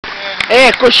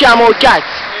Ekku xjamu l-kazz.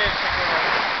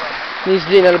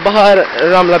 Nizlin il-bahar,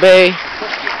 Ramla Bay.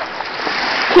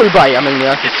 Kull bajja minni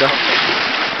għatissa.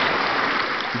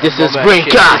 This is Green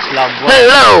Cat.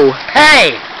 Hello!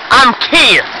 Hey! I'm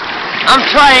Keith! I'm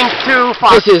trying to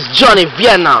find... This is Johnny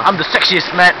Vienna. I'm the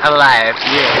sexiest man alive.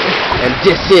 Yeah. And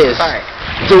this is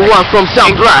the one from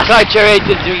South Blast.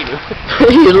 Exaggerated demon.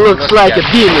 He looks like a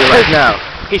demon right now.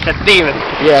 He's a demon.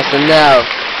 Yes, and now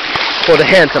for the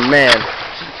handsome man.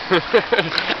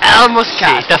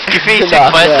 Muscat. Taf kif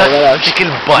jisek ma dik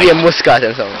il-bajt. Jiem Muscat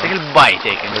insomma. Dik il-bajt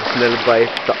jek. Il-bajt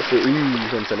taqsu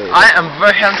I am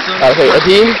very handsome. Okay,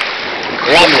 qegħdin.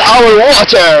 Our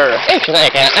water!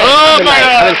 Oh my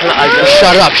God!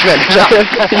 Shut up, man. Shut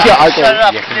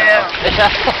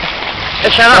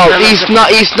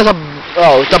up.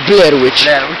 Oh, ta' Blair Witch.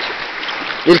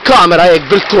 Il-kamera jek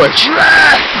bil-torch.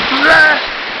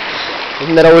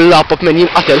 Naraw il-laptop men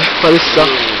jinqatel palissa.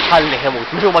 Ħalli ħemut,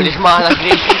 mux ma liġ maħna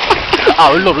Gracie.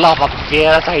 Għaw l-lum laptop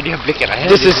kjera ta' jdi blikera.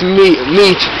 This is meet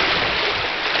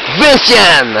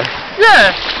Vincent!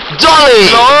 Yeah!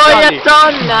 Dolly!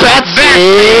 Betsy!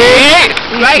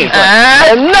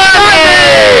 And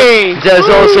Nani! There's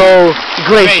also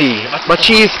Gracie, but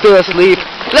she's still asleep.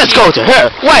 Let's go to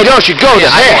her. Why don't you go to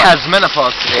her? She has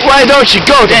menopause today. Why don't you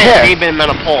go to her? She's been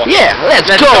menopause. Yeah, let's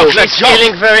go. She's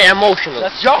feeling very emotional.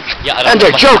 Let's jog. And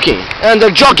they're joking. And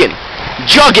they're jogging.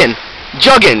 Jogging.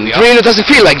 Reno doesn't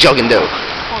feel like jogging though.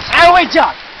 Anyway,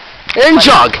 jog. And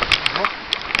jog.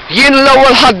 Jien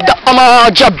l-ewwel ħadda ma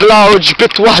ġabla u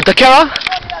ġbit waħda kera.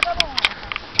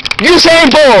 Usain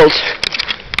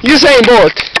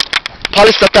Bolt.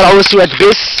 Bħalissa taraw iswed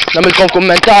biss, nagħmilkom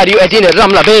kummentarju qegħdin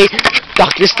ir-Ramla Bay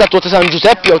taħt l-istatwa ta' San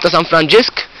Giuseppe jew ta' San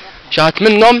Franġisk. Xi ħadd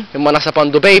minnhom, imma nasab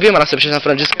għandu baby, ma nasibx San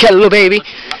Franġisk kellu baby.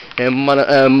 Imma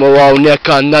hawnhekk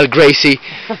għandna l-Gracie.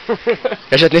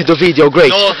 Għax qed nieħdu video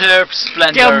Grace. In all her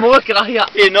splendor. Kemm wekra hija.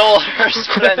 In all her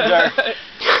splendor.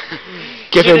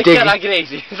 Kif inti?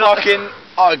 Fucking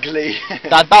ugly.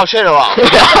 Ta' daw xinu għaw.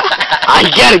 I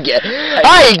get it.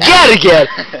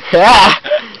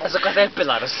 Għazza kata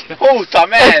il-pillars. Puta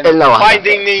man.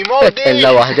 Finding Nemo. Illa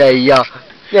wahdejja.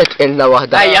 Illa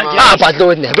wahda. Badlu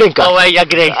id-neħ, brinka. Oh, ejja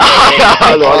Gracie.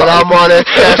 Allora, amore.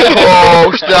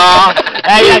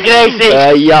 Ejja Gracie.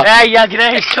 Ejja.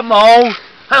 Gracie, come on.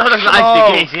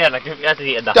 Gracie, jalla, kif jgħati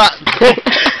jgħadda.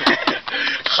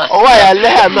 Għaja,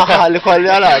 l-ħem naħħalli kolli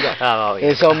għalada.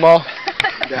 Insomma,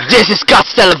 this is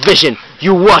Cuts Television.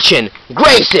 You watching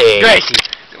Gracie.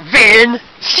 Vin.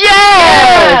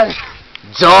 Yes.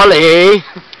 Dolly.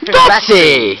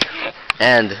 Betsy.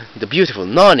 And the beautiful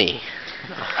Nani.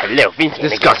 Hello, Vincent.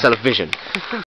 This is Cuts Television.